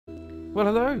Well,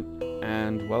 hello,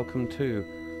 and welcome to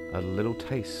a little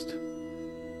taste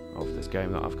of this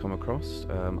game that I've come across,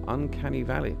 Uncanny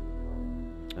Valley.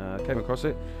 Came across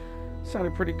it,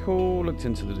 sounded pretty cool, looked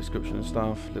into the description and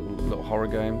stuff, little horror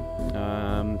game,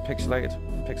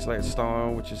 pixelated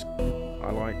style, which is,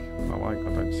 I like,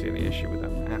 I don't see any issue with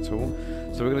that at all.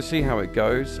 So we're going to see how it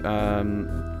goes.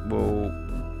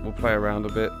 We'll play around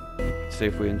a bit, see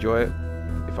if we enjoy it.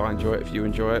 If I enjoy it, if you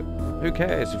enjoy it, who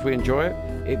cares? If we enjoy it,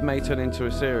 it may turn into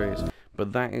a series.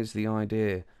 But that is the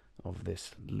idea of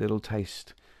this little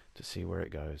taste, to see where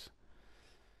it goes.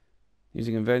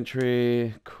 Using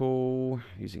inventory, cool.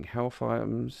 Using health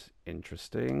items,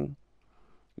 interesting.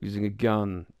 Using a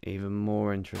gun, even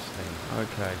more interesting.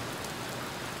 Okay.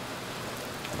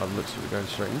 By the looks of it, we're going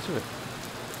straight into it.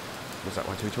 Was that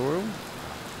my tutorial?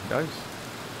 It goes.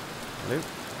 Hello?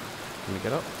 Can we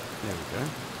get up? There we go.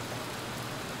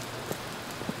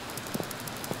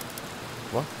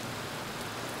 What?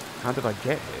 How did I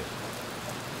get here?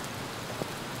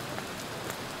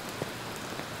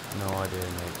 No idea,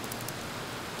 mate.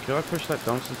 Could I push that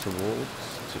dumpster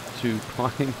to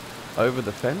climb over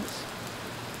the fence?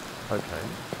 Okay.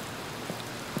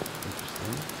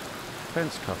 Interesting.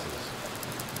 Fence cutters.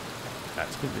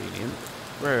 That's convenient.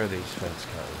 Where are these fence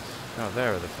cutters? Oh,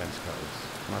 there are the fence cutters.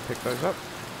 Can I pick those up?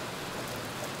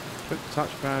 Click the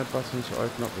touchpad button to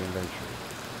open up the inventory.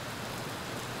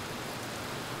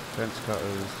 Fence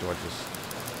cutters, do I just...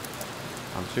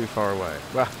 I'm too far away.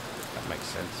 Well, that makes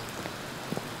sense.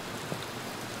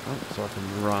 Oh, so I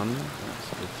can run. That's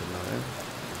good to know.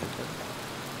 Okay.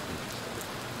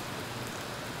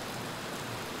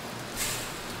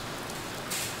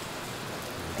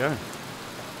 There we go.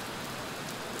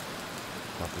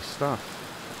 Lovely stuff.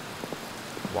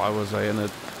 Why was I in a...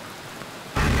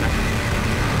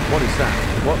 What is that?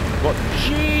 What?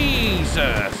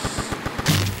 Jesus!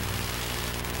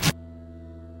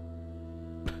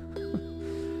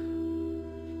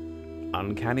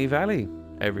 Uncanny Valley,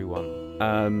 everyone.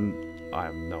 I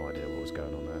have no idea what was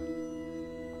going on there.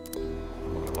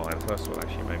 I'm not gonna lie, the first one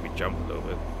actually made me jump a little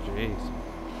bit. Jeez.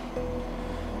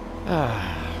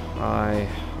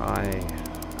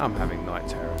 I'm having night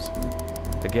terrors.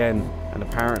 Again, and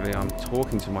apparently I'm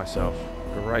talking to myself.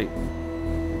 Great.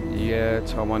 Yeah,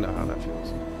 Tom, I know how that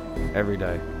feels. Every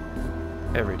day.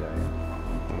 Every day.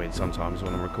 I mean, sometimes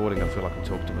when I'm recording I feel like I'm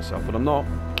talking to myself, but I'm not.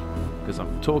 Because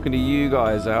I'm talking to you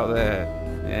guys out there.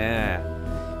 Yeah.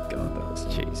 God, that was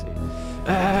cheesy.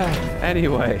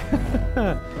 Anyway.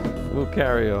 We'll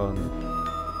carry on.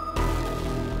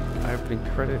 Opening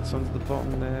credits onto the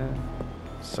bottom there.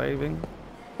 Saving.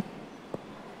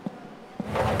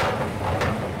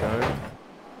 There we go.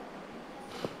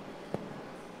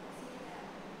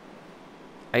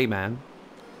 A man.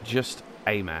 Just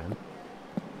a man.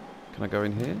 Can I go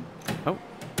in here? Oh.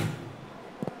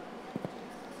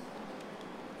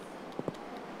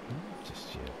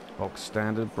 Box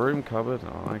standard broom cupboard.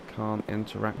 I can't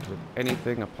interact with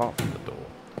anything apart from the door.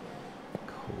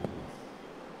 Cool.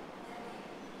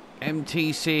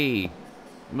 MTC.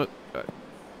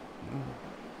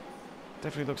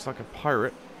 Definitely looks like a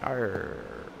pirate. Arr.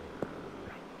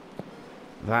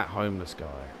 That homeless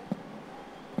guy.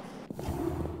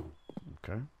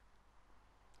 Okay.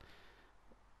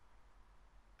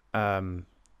 I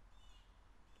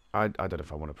don't know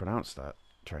if I want to pronounce that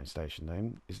train station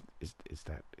name. Is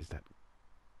that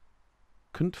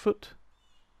Kuntfoot?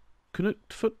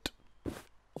 Knutfoot?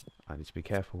 I need to be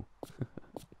careful.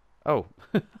 Oh,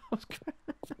 I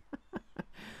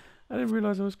didn't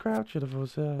realise I was crouching. I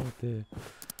was, oh dear.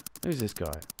 Who's this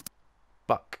guy?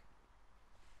 Buck.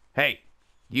 Hey,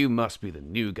 you must be the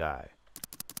new guy.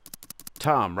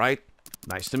 Tom, right?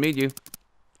 Nice to meet you.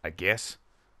 I guess.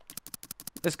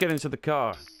 Let's get into the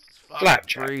car.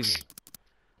 It's freezing.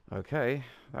 Okay,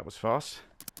 that was fast.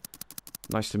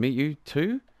 Nice to meet you,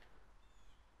 too.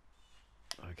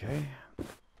 Okay.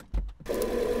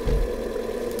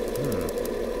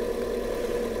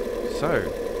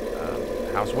 So,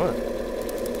 how's work?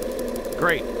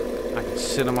 Great. I can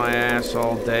sit on my ass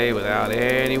all day without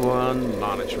anyone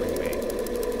monitoring me.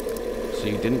 So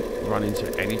you didn't run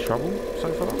into any trouble so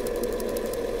far?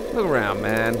 Look around,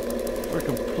 man. We're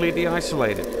completely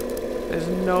isolated. There's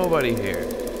nobody here.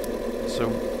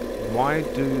 So why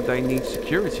do they need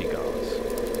security guards?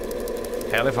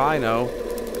 Hell if I know.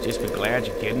 Just be glad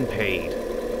you're getting paid.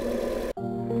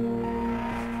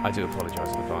 I do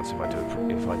apologise in advance if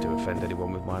I do offend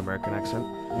anyone with my American accent.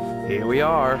 Here we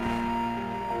are.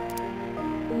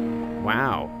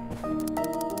 Wow.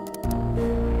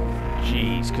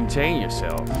 Jeez, contain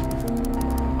yourself.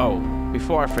 Oh,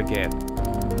 before I forget,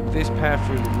 this path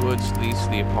through the woods leads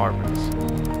to the apartments.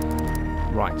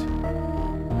 Right.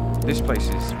 This place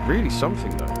is really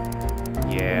something, though.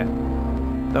 Yeah.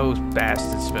 Those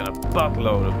bastards spent a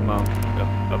buttload of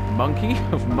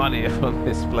money on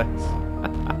this place.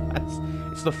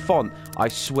 It's the font. I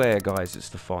swear, guys, it's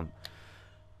the font.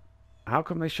 How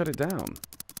come they shut it down?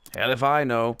 Hell if I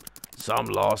know. Some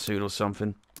lawsuit or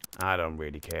something. I don't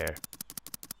really care.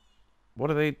 What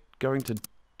are they going to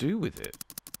do with it?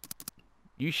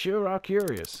 You sure are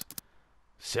curious.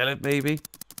 Sell it, maybe?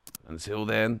 Until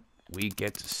then, we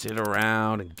get to sit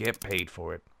around and get paid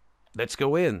for it. Let's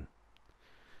go in.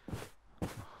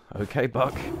 Okay,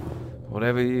 Buck.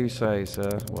 Whatever you say,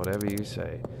 sir. Whatever you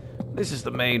say. This is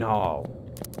the main hall.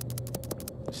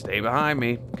 Stay behind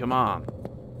me. Come on.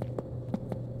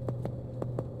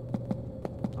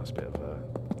 Nice bit of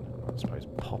I suppose,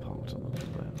 pop art on there.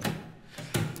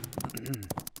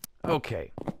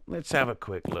 Okay, let's have a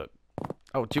quick look.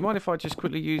 Oh, do you mind if I just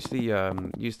quickly use the I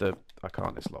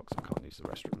can't, it's locked. I can't use the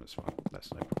restroom. That's fine.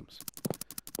 That's no problems.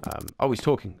 Oh, he's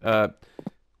talking.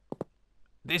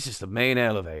 This is the main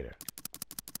elevator.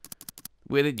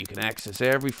 With it, you can access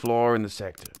every floor in the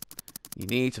sector. You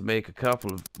need to make a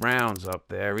couple of rounds up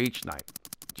there each night,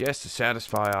 just to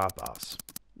satisfy our boss.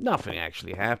 Nothing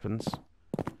actually happens.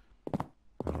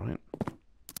 Alright.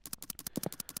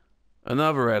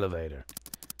 Another elevator.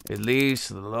 It leads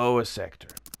to the lower sector.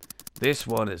 This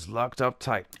one is locked up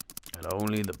tight, and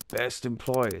only the best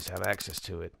employees have access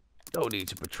to it. No need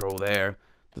to patrol there.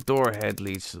 The door ahead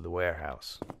leads to the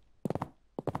warehouse.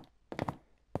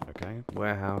 Okay,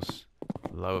 warehouse.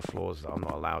 Lower floors that I'm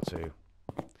not allowed to.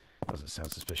 Doesn't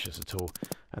sound suspicious at all.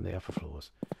 And the upper floors.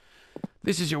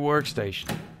 This is your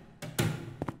workstation.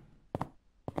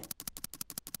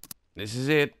 This is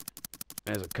it.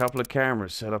 There's a couple of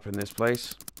cameras set up in this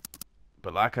place.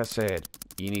 But like I said,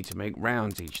 you need to make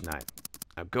rounds each night.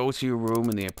 Now go to your room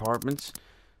in the apartments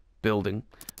building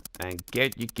and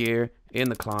get your gear in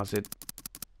the closet.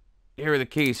 Here are the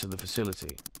keys to the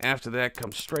facility. After that,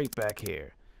 come straight back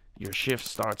here. Your shift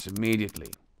starts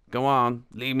immediately. Go on,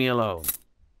 leave me alone.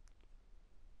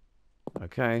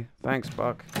 Okay, thanks,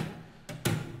 Buck.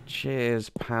 Cheers,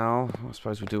 pal. I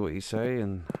suppose we do what you say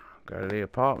and go to the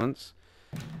apartments.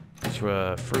 Which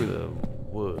were through the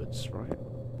woods, right?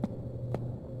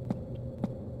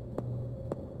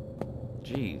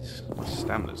 Jeez, my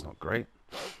stamina's not great.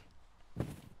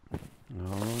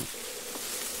 Alright.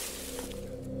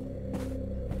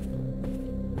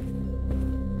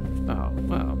 Oh,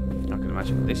 well, I can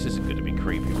imagine this isn't going to be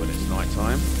creepy when it's night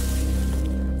time.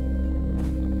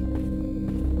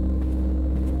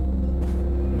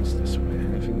 What's this way?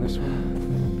 Anything this way?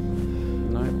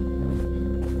 No.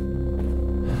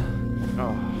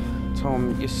 Oh,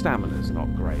 Tom, your stamina's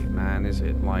not great, man, is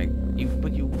it? Like,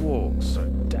 but you walk so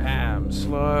damn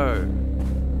slow.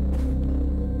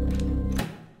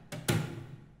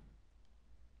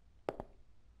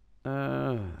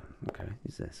 Okay,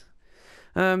 who's this?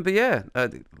 But yeah,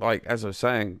 like as I was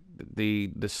saying,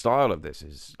 the style of this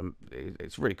is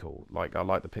it's really cool. Like I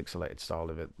like the pixelated style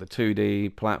of it, the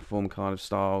 2D platform kind of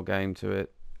style game to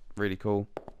it. Really cool.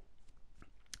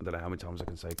 I don't know how many times I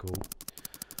can say cool.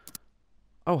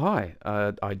 Oh hi,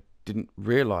 I didn't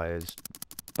realise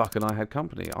Buck and I had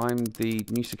company. I'm the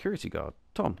new security guard,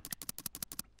 Tom.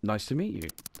 Nice to meet you.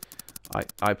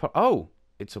 Oh,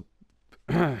 it's a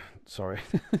sorry,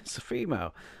 it's a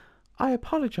female. I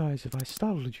apologize if I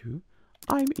startled you.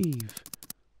 I'm Eve.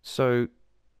 So,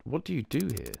 what do you do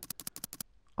here?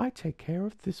 I take care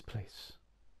of this place.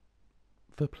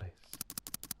 The place.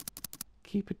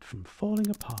 Keep it from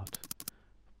falling apart.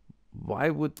 Why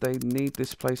would they need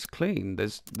this place clean?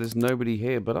 There's nobody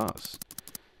here but us.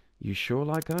 You sure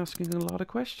like asking a lot of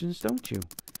questions, don't you?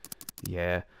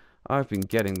 Yeah, I've been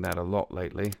getting that a lot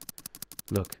lately.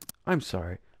 Look, I'm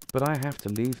sorry, but I have to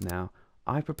leave now.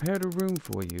 I prepared a room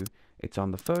for you. It's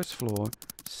on the first floor,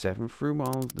 7th room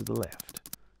on to the left.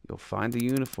 You'll find the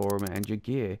uniform and your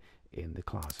gear in the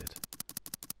closet.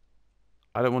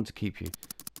 I don't want to keep you.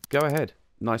 Go ahead.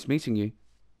 Nice meeting you.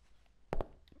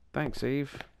 Thanks,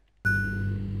 Eve.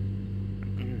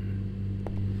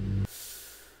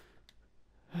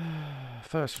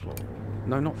 First floor.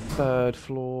 No, not 3rd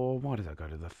floor. Why did I go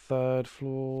to the 3rd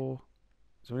floor?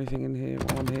 Is there anything in here?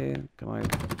 On here? Can I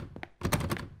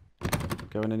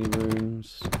go in any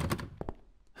rooms?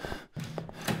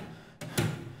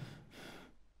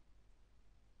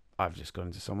 I've just gone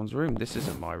into someone's room. This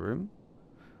isn't my room.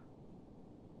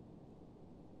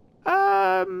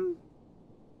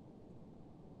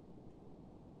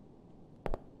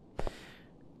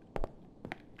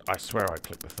 I swear I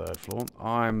clicked the 3rd floor.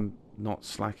 I'm not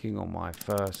slacking on my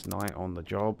first night on the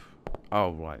job.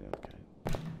 Oh, right, okay.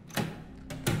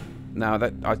 Now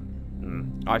that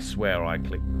I swear I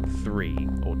clicked 3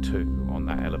 or 2 on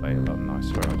that elevator button. I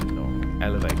swear I did not.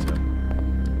 Elevator.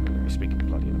 You're speaking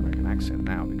bloody American accent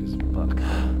now because of Buck.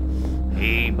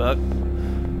 Hey, Buck.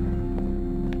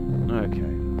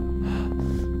 Okay.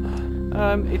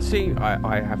 It seems...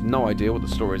 I have no idea what the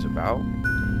story is about.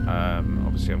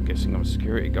 Obviously, I'm guessing I'm a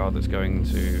security guard that's going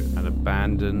to an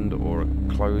abandoned or a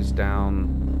closed down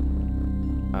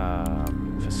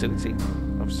facility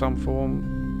of some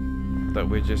form that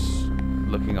we're just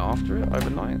looking after it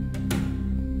overnight.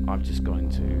 I'm just going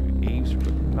to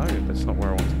eavesdrop. No, that's not where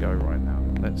I want to go right now.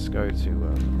 Let's go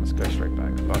straight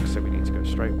back. Buck said we need to go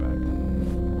straight back.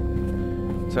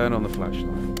 Turn on the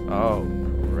flashlight. Oh,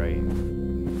 great.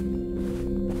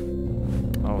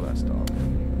 Oh, that's dark.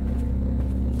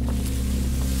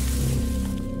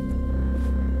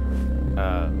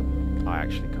 I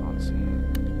actually can't see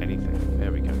anything.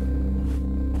 There we go.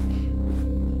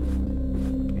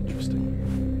 Interesting.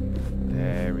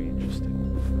 Very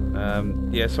interesting.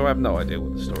 Yeah, so I have no idea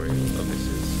what the story of this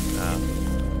is.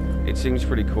 It seems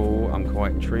pretty cool. I'm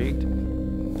quite intrigued.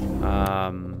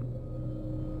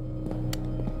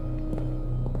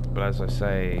 But as I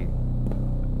say,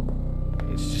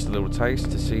 it's just a little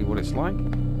taste to see what it's like.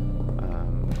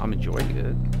 I'm enjoying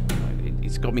it.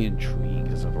 It's got me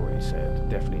intrigued, as I've already said.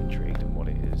 Definitely intrigued in what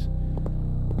it is.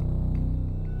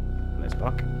 And there's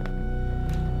Buck.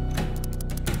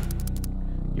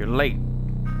 You're late.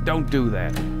 Don't do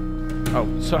that. Oh,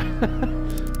 sorry.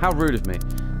 How rude of me.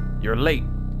 You're late.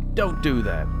 Don't do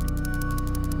that.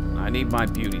 I need my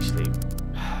beauty sleep.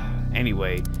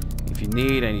 Anyway, if you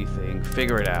need anything,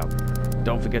 figure it out.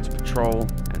 Don't forget to patrol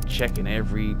and check in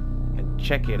every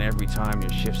time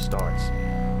your shift starts.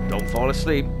 Don't fall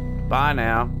asleep. Bye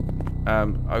now.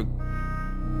 Oh.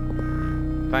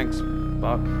 Thanks,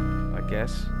 Buck, I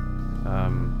guess.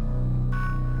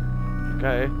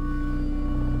 Okay.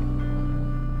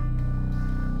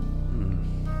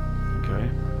 Okay.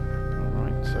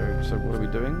 Alright, so what are we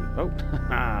doing? Oh.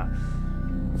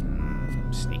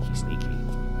 Sneaky, sneaky.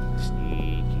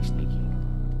 Sneaky, sneaky.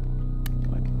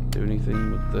 Can I do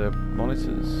anything with the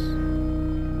monitors?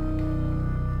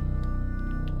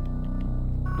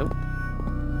 Nope.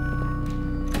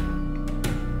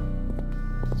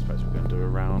 Suppose we're going to do a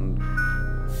round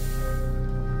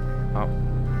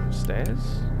upstairs.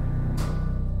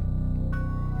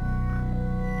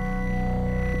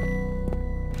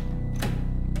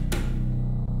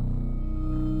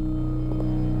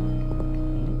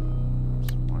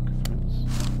 Some microphones.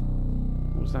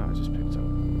 What was that I just picked up?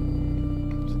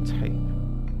 It was a tape.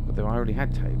 But I already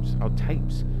had tapes. Oh,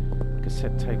 tapes.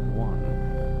 Cassette tape 1.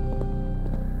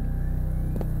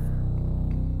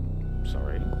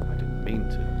 Sorry, I didn't mean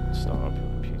to start up your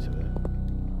computer there.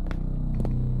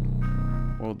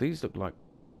 Well, these look like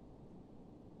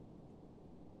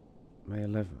May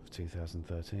 11th,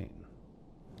 2013.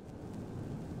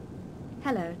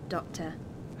 Hello, Doctor.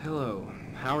 Hello.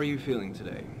 How are you feeling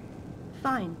today?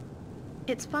 Fine.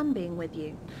 It's fun being with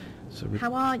you. So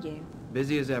How are you?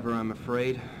 Busy as ever, I'm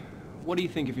afraid. What do you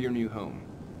think of your new home?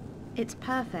 It's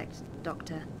perfect,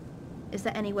 Doctor. Is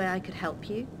there any way I could help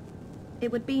you?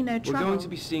 It would be no trouble. We're going to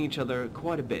be seeing each other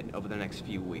quite a bit over the next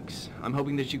few weeks. I'm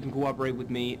hoping that you can cooperate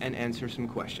with me and answer some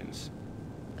questions.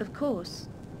 Of course.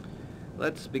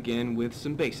 Let's begin with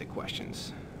some basic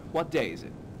questions. What day is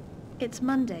it? It's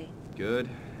Monday, Good.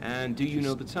 And do you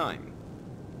know the time?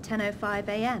 10:05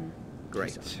 a.m.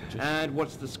 Great. And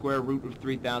what's the square root of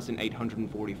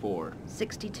 3,844?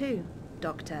 62,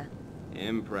 Doctor.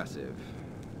 Impressive.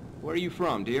 Where are you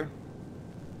from, dear?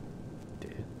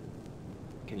 Dear.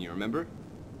 Can you remember?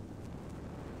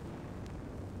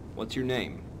 What's your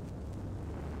name?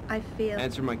 I feel...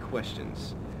 Answer my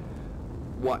questions.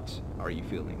 What are you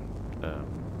feeling?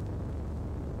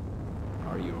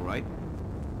 Are you alright?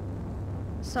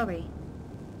 Sorry.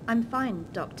 I'm fine,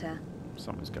 Doctor.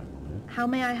 Something's going on here. How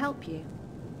may I help you?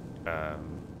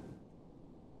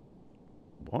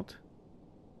 What?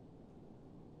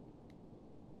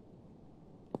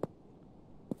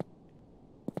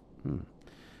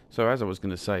 So as I was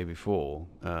going to say before,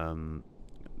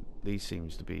 these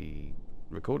seems to be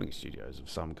recording studios of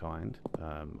some kind,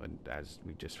 and as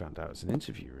we just found out, it's an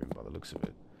interview room by the looks of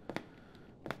it,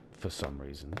 for some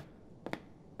reason.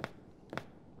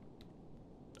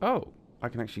 Oh, I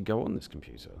can actually go on this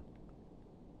computer.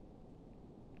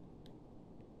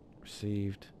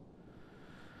 Received.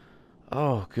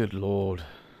 Oh, good lord.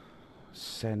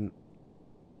 Sent.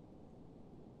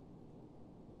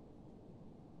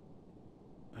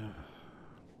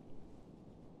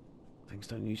 Things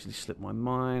don't usually slip my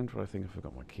mind, but I think I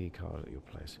forgot my key card at your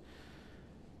place.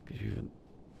 Could you even...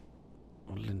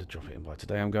 Oh, Linda, drop it in by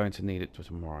today. I'm going to need it for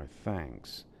tomorrow.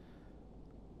 Thanks.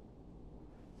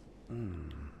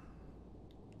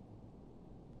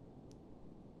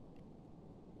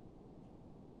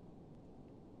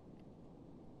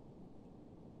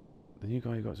 The new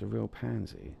guy you got is a real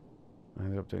pansy. I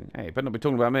ended up doing... Hey, better not be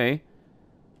talking about me.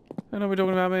 Better not be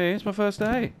talking about me. It's my first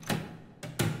day.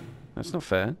 That's not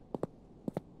fair.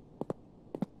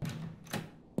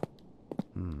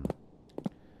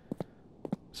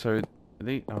 So,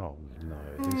 the... Oh,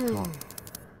 no. These can't...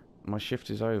 My shift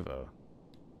is over.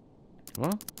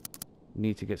 What?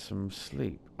 Need to get some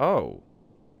sleep. Oh.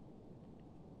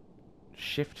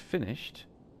 Shift finished?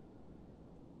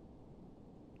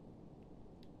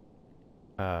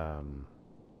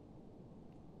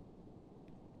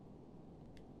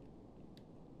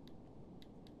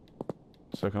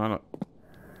 So can I not...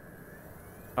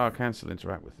 Oh, I can still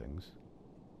interact with things.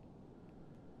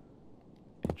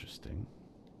 Interesting.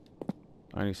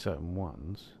 Only certain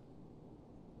ones.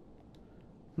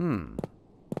 Do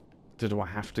I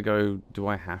have to go... Do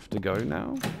I have to go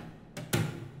now?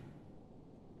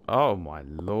 Oh, my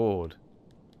lord.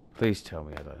 Please tell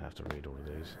me I don't have to read all of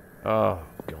these. Oh,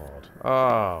 God.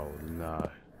 Oh, no.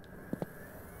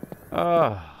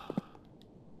 Oh.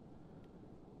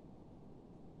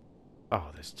 Oh,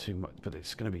 there's too much, but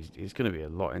it's gonna be a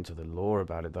lot into the lore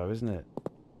about it, though, isn't it?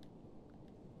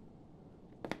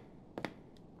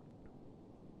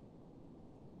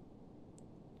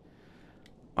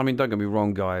 I mean, don't get me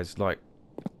wrong, guys. Like,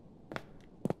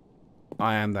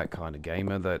 I am that kind of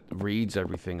gamer that reads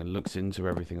everything and looks into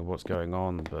everything of what's going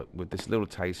on. But with this little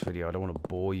taste video, I don't want to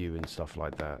bore you and stuff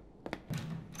like that.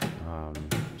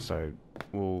 So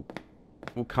we'll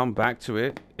come back to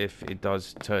it if it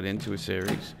does turn into a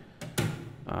series.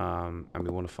 And we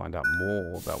want to find out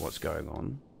more about what's going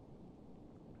on.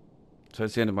 So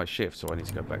it's the end of my shift, so I need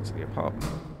to go back to the apartment.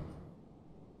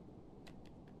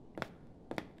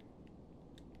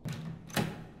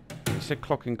 You said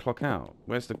clock in, clock out.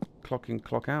 Where's the clock in,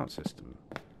 clock out system?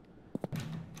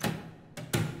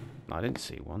 I didn't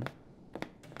see one.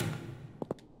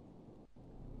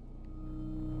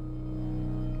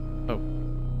 Oh.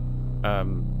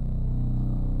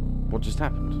 What just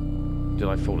happened? Did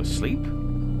I fall asleep?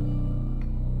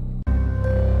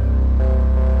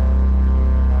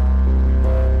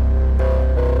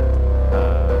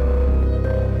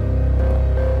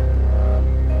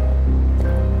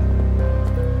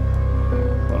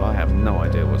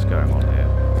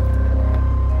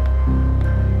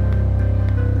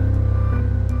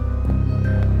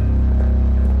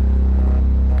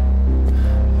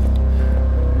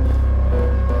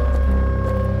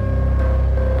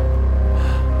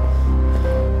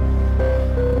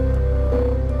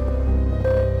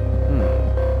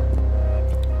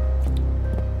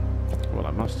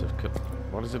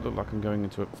 I'm going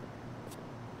into it.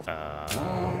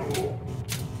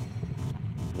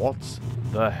 What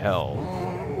the hell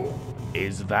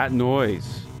is that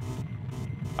noise?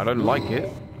 I don't like it.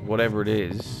 Whatever it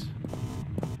is.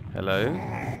 Hello?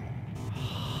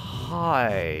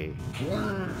 Hi.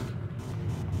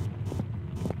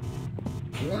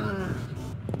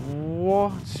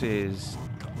 What is...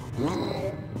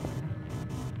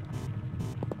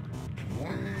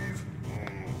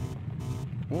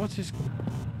 What is...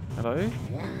 Hello?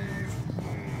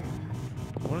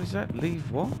 What is that?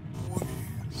 Leave what?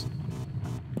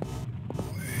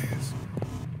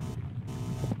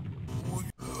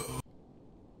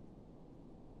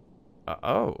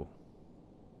 Oh.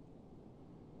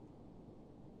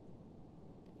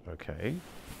 Okay.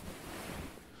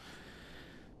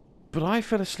 But I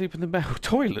fell asleep in the male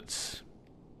toilets.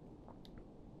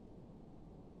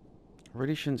 I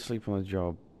really shouldn't sleep on the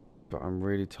job, but I'm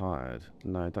really tired.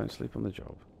 No, don't sleep on the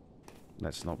job.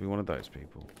 Let's not be one of those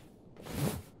people.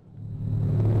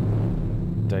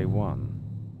 Day 1.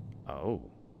 Oh.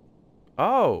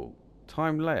 Oh!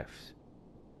 Time left.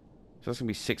 So that's going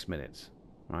to be 6 minutes,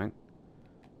 right?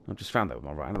 I've just found that with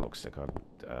my right analog stick.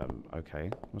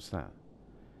 Okay, what's that?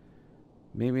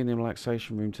 Meet me in the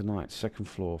relaxation room tonight. 2nd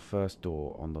floor, 1st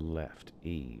door on the left.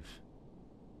 Eve.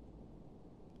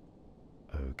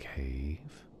 Okay.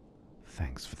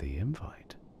 Thanks for the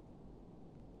invite.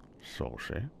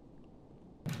 Saucy.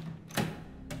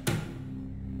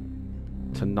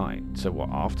 Tonight. So what,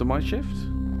 after my shift?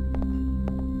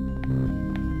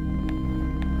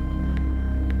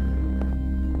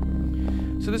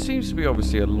 So there seems to be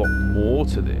obviously a lot more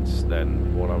to this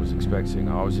than what I was expecting.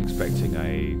 I was expecting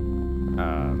a...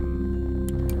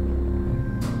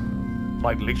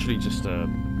 like literally just a...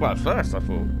 Well, at first I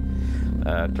thought...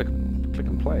 click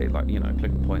and play. Like, you know,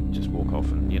 click and point, just walk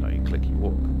off and, you know, you click, you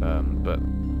walk. But,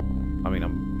 I mean,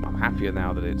 I'm I'm happier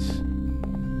now that it's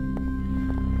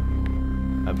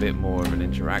a bit more of an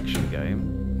interaction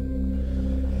game.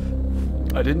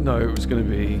 I didn't know it was going to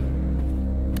be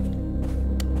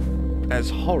as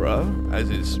horror as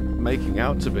it's making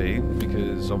out to be,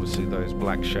 because obviously those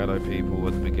black shadow people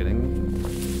at the beginning,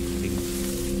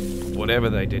 whatever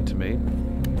they did to me,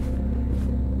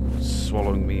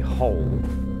 swallowing me whole,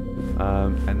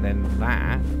 and then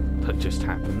that just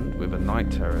happened with a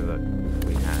night terror that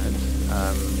we had.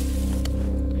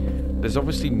 There's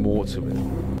obviously more to it,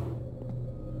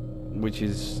 which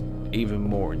is even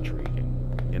more intriguing,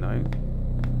 you know?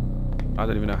 I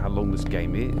don't even know how long this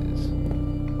game is.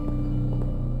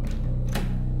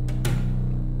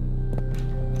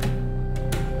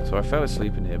 So I fell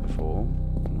asleep in here before.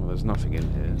 Well, there's nothing in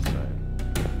here, so...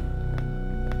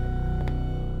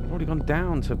 I've already gone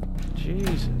down to...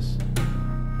 Jesus.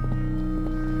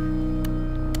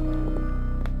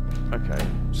 Okay,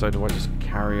 so do I just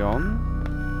carry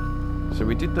on? So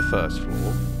we did the first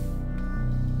floor.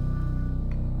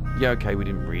 Yeah, okay, we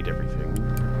didn't read everything.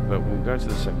 But we'll go to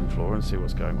the second floor and see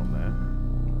what's going on there.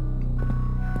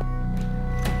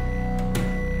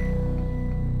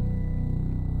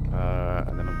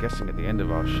 And then I'm guessing at the end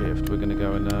of our shift, we're going to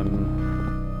go and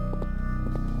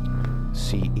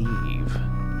see Eve.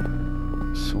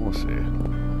 Saucy.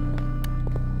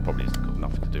 Probably has got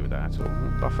nothing to do with that at all.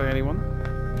 Buffet, anyone?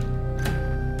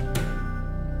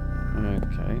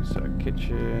 Okay, so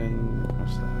kitchen.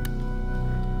 What's that?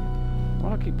 Why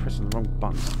do I keep pressing the wrong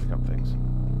buttons to pick up things?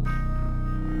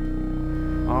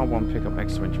 R1 pick up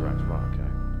X to interact. Right, okay.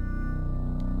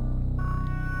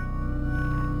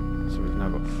 So we've now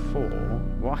got 4.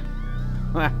 What?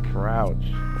 That crouch.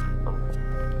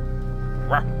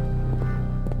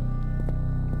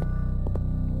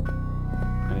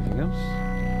 Anything else?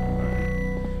 No.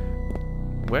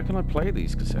 Where can I play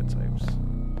these cassette tapes?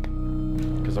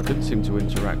 Because I couldn't seem to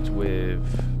interact with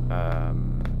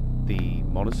the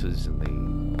monitors in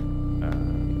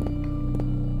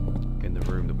the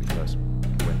room that we first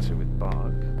went to with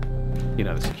Bug. You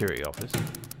know, the security office.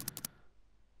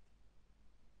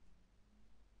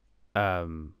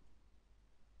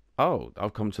 Oh,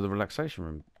 I've come to the relaxation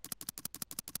room.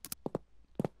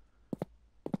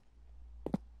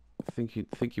 Think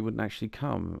you wouldn't actually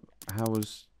come. How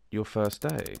was your first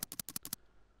day?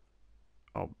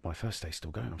 Oh, my first day's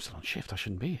still going. I'm still on shift. I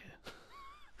shouldn't be here.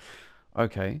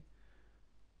 Okay.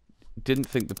 Didn't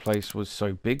think the place was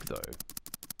so big, though.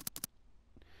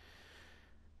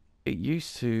 It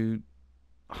used to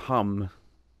hum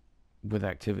with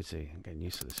activity. I'm getting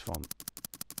used to this font.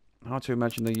 Hard to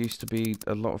imagine there used to be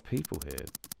a lot of people here.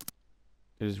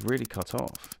 It was really cut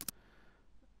off.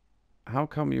 How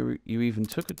come you even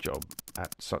took a job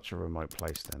at such a remote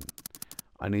place, then?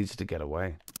 I needed to get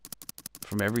away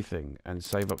from everything and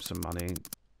save up some money.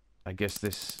 I guess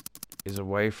this is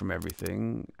away from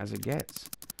everything as it gets.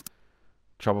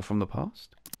 Trouble from the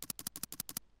past?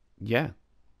 Yeah.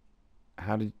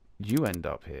 How did you end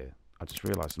up here? I just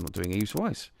realised I'm not doing Eve's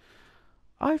voice.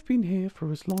 I've been here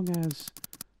for as long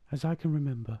as I can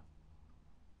remember.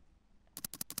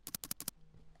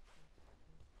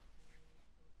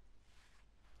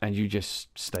 And you just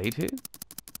stayed here?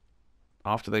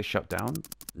 After they shut down?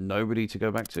 Nobody to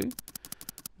go back to?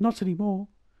 Not anymore.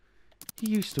 He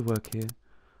used to work here.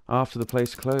 After the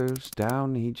place closed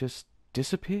down, he just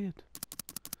disappeared.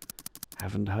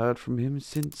 Haven't heard from him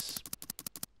since.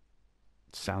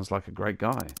 Sounds like a great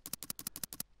guy.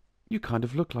 You kind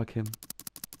of look like him.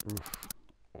 Oof.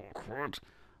 Awkward.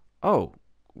 Oh,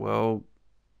 well,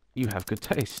 you have good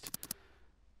taste.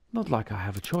 Not like I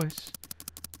have a choice.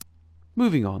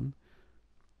 Moving on.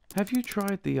 Have you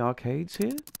tried the arcades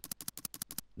here?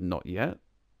 Not yet.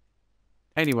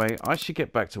 Anyway, I should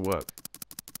get back to work.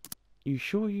 You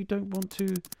sure you don't want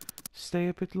to stay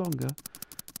a bit longer?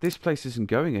 This place isn't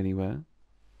going anywhere.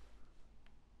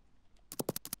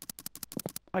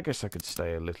 I guess I could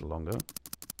stay a little longer.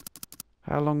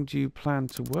 How long do you plan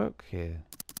to work here?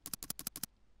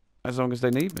 As long as they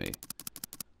need me.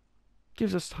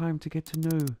 Gives us time to get to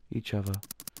know each other.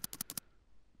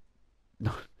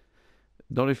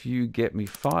 Not if you get me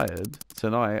fired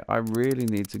tonight. I really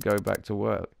need to go back to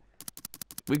work.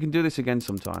 We can do this again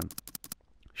sometime.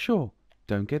 Sure.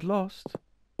 Don't get lost.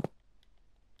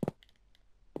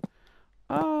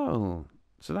 Oh.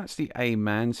 So that's the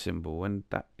A-man symbol. And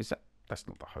that's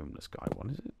not the homeless guy one,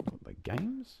 is it? What, the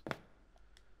games?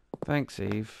 Thanks,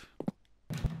 Eve.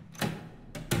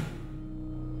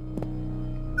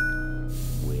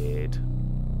 Weird.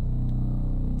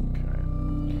 Okay.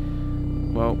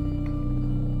 Well,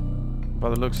 by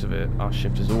the looks of it, our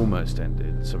shift has almost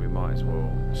ended, so we might as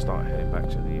well start heading back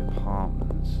to the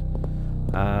apartments.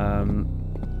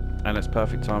 And it's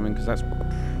perfect timing because that's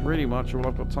pretty much all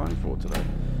I've got time for today.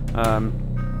 I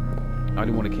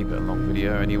didn't want to keep it a long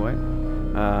video anyway.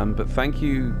 But thank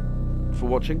you for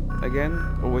watching again.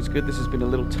 Always good. This has been a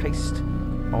little taste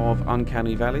of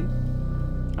Uncanny Valley.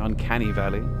 Uncanny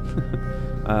Valley.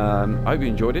 I hope you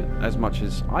enjoyed it as much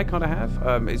as I kind of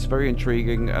have. It's very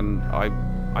intriguing, and I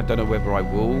don't know whether I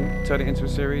will turn it into a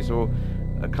series or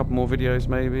a couple more videos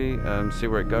maybe, see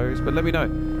where it goes. But let me know.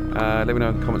 Let me know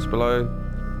in the comments below.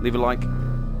 Leave a like.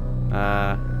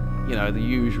 You know, the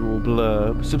usual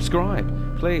blurb.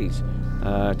 Subscribe, please,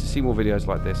 to see more videos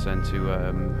like this and to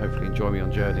hopefully enjoy me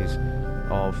on journeys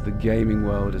of the gaming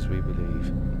world as we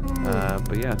believe.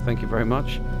 But yeah, thank you very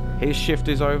much. His shift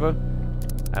is over,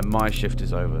 and my shift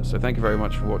is over. So thank you very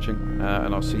much for watching,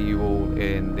 and I'll see you all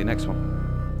in the next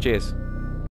one. Cheers.